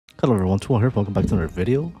Hello everyone, Touhoua here, welcome back to another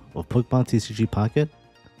video of Pokemon TCG Pocket.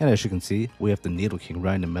 And as you can see, we have the Nidoking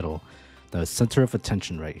right in the middle, the center of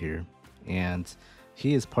attention right here. And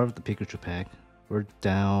he is part of the Pikachu pack. We're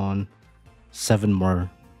down 7 more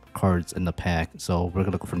cards in the pack, so we're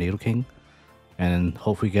gonna go for Nidoking and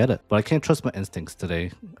hope we get it. But I can't trust my instincts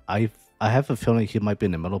today. I have a feeling he might be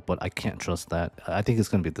in the middle, but I can't trust that. I think it's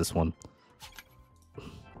gonna be this one.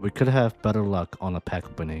 We could have better luck on the pack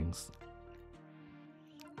openings.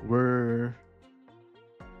 We're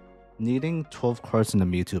needing 12 cards in the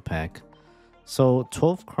Mewtwo pack. So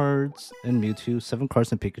 12 cards in Mewtwo, 7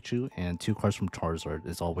 cards in Pikachu, and 2 cards from Charizard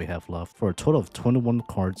is all we have left. For a total of 21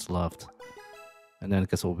 cards left. And then I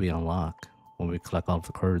guess it will be unlocked when we collect all of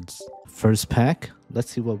the cards. First pack, let's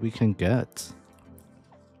see what we can get.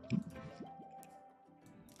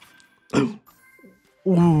 Ooh,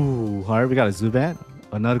 alright, we got a Zubat,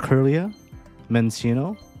 another Curlia,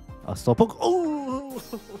 Mencino, a Slowpoke. Oh!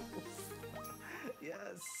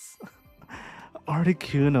 Yes!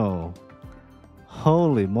 Articuno.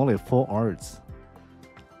 Holy moly, full arts.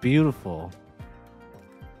 Beautiful.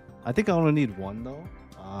 I think I only need one though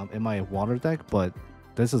in my water deck, but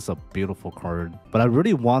this is a beautiful card. But I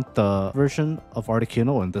really want the version of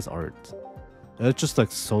Articuno in this art. It's just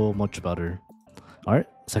like so much better. Alright,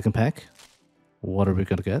 second pack. What are we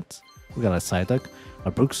gonna get? We got a Psyduck,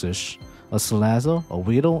 a Bruxish, a Salazzle, a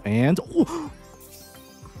Weedle, and... Oh!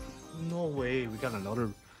 No way, we got another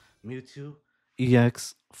Mewtwo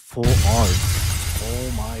EX full art.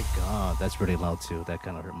 Oh my god, that's really loud too. That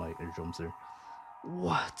kind of hurt my eardrums there.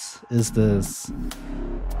 What is this?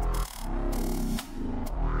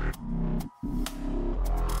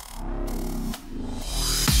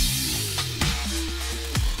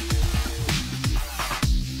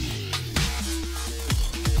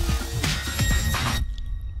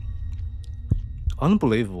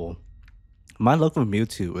 Unbelievable. My luck with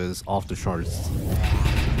Mewtwo is off the charts.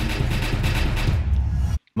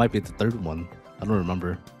 Might be the third one. I don't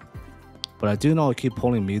remember. But I do know I keep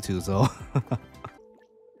pulling Mewtwo, so...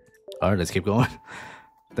 Alright, let's keep going.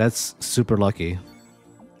 That's super lucky.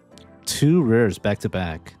 2 rares back to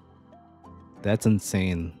back. That's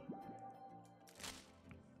insane.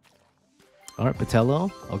 Alright,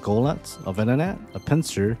 Patello, a Golett, a Venonat, a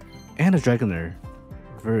Pinsir, and a Dragonair.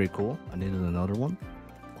 Very cool. I needed another one.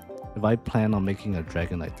 If I plan on making a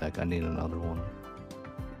Dragonite deck, I need another one.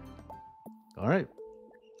 Alright.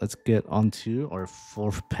 Let's get onto our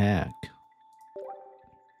 4th pack.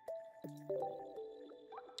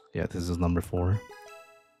 Yeah, this is number 4.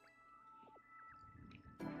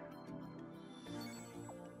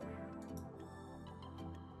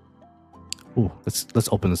 Ooh, let's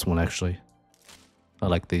open this one actually. I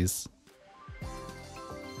like these.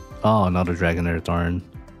 Oh, another Dragonair, darn.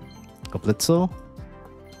 A Blitzo,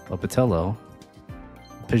 a Patello,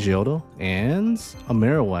 a Pidgeotto, and a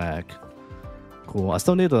Marowak. Cool. I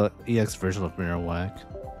still need the EX version of Marowak.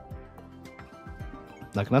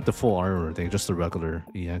 Like, not the full armor thing, just the regular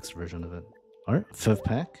EX version of it. Alright, 5th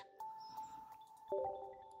pack.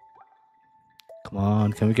 Come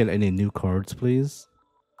on, can we get any new cards, please?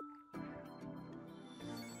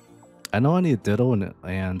 I know I need Ditto and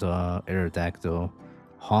Aerodactyl.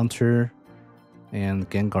 Haunter and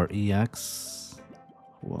Gengar EX.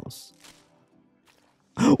 Who else?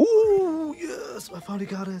 Oh, yes! I finally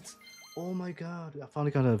got it! Oh my god, I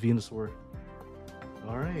finally got a Venusaur.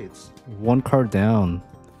 Alright, 1 card down.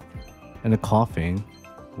 And a Coughing.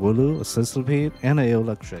 Wooloo, a Sizzlipede, and a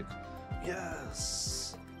Electric.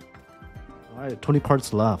 Yes! Alright, 20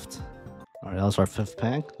 cards left. Alright, that was our 5th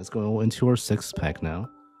pack. Let's go into our 6th pack now.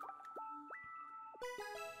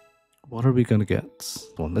 What are we gonna get?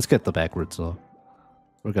 Well, let's get the backwards though.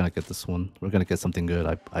 We're gonna get this one. We're gonna get something good,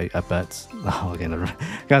 I bet. Oh, okay, never mind.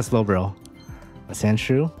 Got a Slowbro, a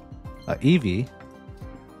Sandshrew, a Eevee,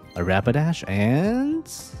 a Rapidash, and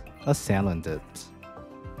a Salandit.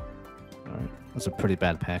 Alright, that's a pretty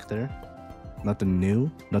bad pack there. Nothing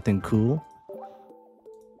new, nothing cool.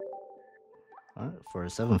 Alright, for our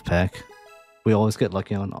 7th pack. We always get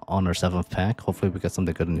lucky on our 7th pack. Hopefully we get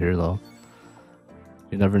something good in here though.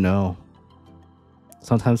 You never know.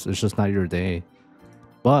 Sometimes it's just not your day.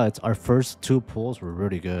 But our first 2 pulls were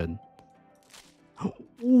really good.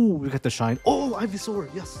 Ooh, we got the shine. Oh,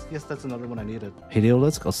 Ivysaur. Yes, yes, that's another one I needed.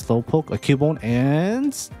 Heliolisk, a Slowpoke, a Cubone,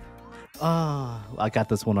 and... I got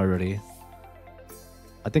this one already.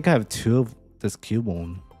 I think I have 2 of this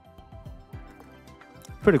Cubone.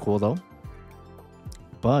 Pretty cool though.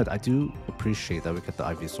 But I do appreciate that we get the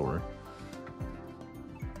Ivysaur.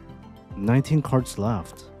 19 cards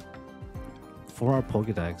left for our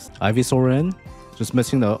Pokédex. Ivysaur in, just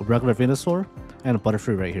missing the regular Venusaur and a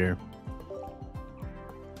Butterfree right here.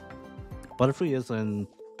 Butterfree is in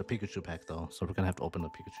the Pikachu pack though, so we're gonna have to open the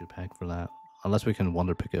Pikachu pack for that. Unless we can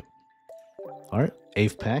wonder pick it. Alright,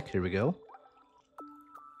 8th pack, here we go.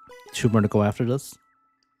 2 more to go after this.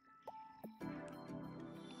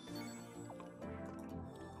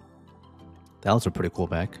 That was a pretty cool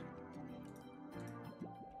pack.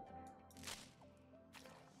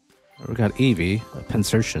 We got Eevee, a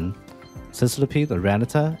Pensertion, Sizzlipede, a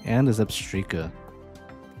Rattata, and a Zebstrika.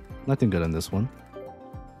 Nothing good in this one.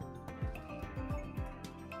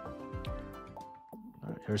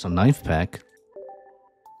 Right, here's a 9th pack.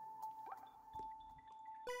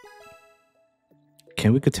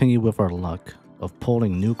 Can we continue with our luck of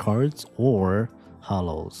pulling new cards or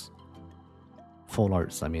hollows? Full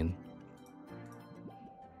arts, I mean.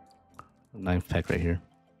 9th pack right here.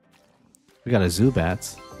 We got a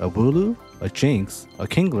Zubat, a Wooloo, a Jinx, a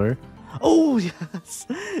Kingler. Oh, yes!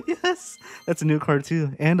 Yes! That's a new card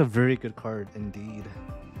too. And a very good card indeed.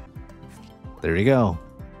 There you go.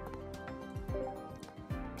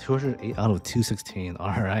 208 out of 216.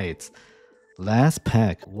 Alright. Last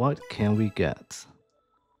pack. What can we get?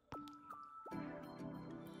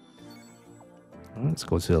 Let's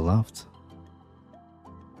go to the left.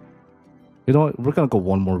 You know what? We're gonna go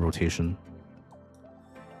one more rotation.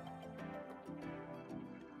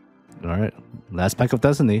 Alright. Last pack of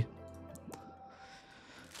Destiny.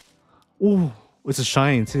 Ooh, it's a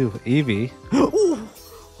shine too. Eevee. Ooh.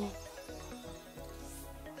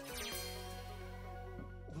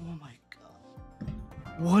 Oh my god.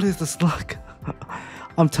 What is this luck?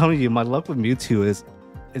 I'm telling you, my luck with Mewtwo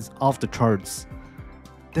is off the charts.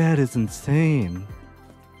 That is insane.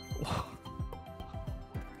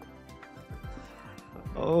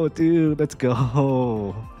 Oh, dude, let's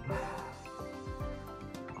go.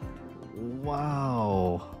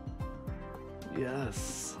 Wow.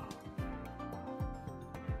 Yes.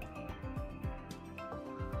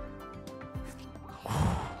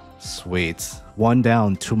 Sweet. 1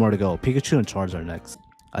 down, 2 more to go. Pikachu and Charizard next.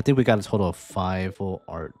 I think we got a total of 5 full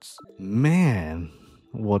arts. Man,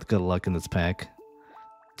 what good luck in this pack.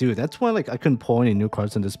 Dude, that's why like I couldn't pull any new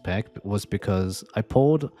cards in this pack, was because I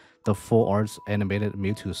pulled the full arts animated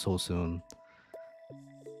Mewtwo so soon.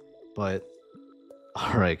 But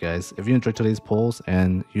alright guys, if you enjoyed today's polls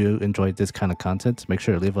and you enjoyed this kind of content, make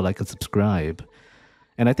sure to leave a like and subscribe.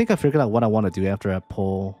 And I think I figured out what I want to do after I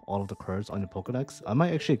pull all of the cards on the Pokedex. I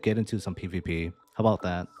might actually get into some PvP. How about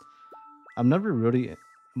that? I'm never really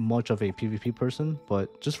much of a PvP person,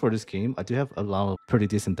 but just for this game, I do have a lot of pretty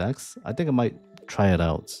decent decks. I think I might try it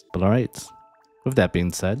out. But alright, with that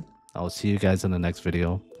being said, I'll see you guys in the next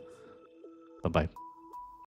video. Bye-bye.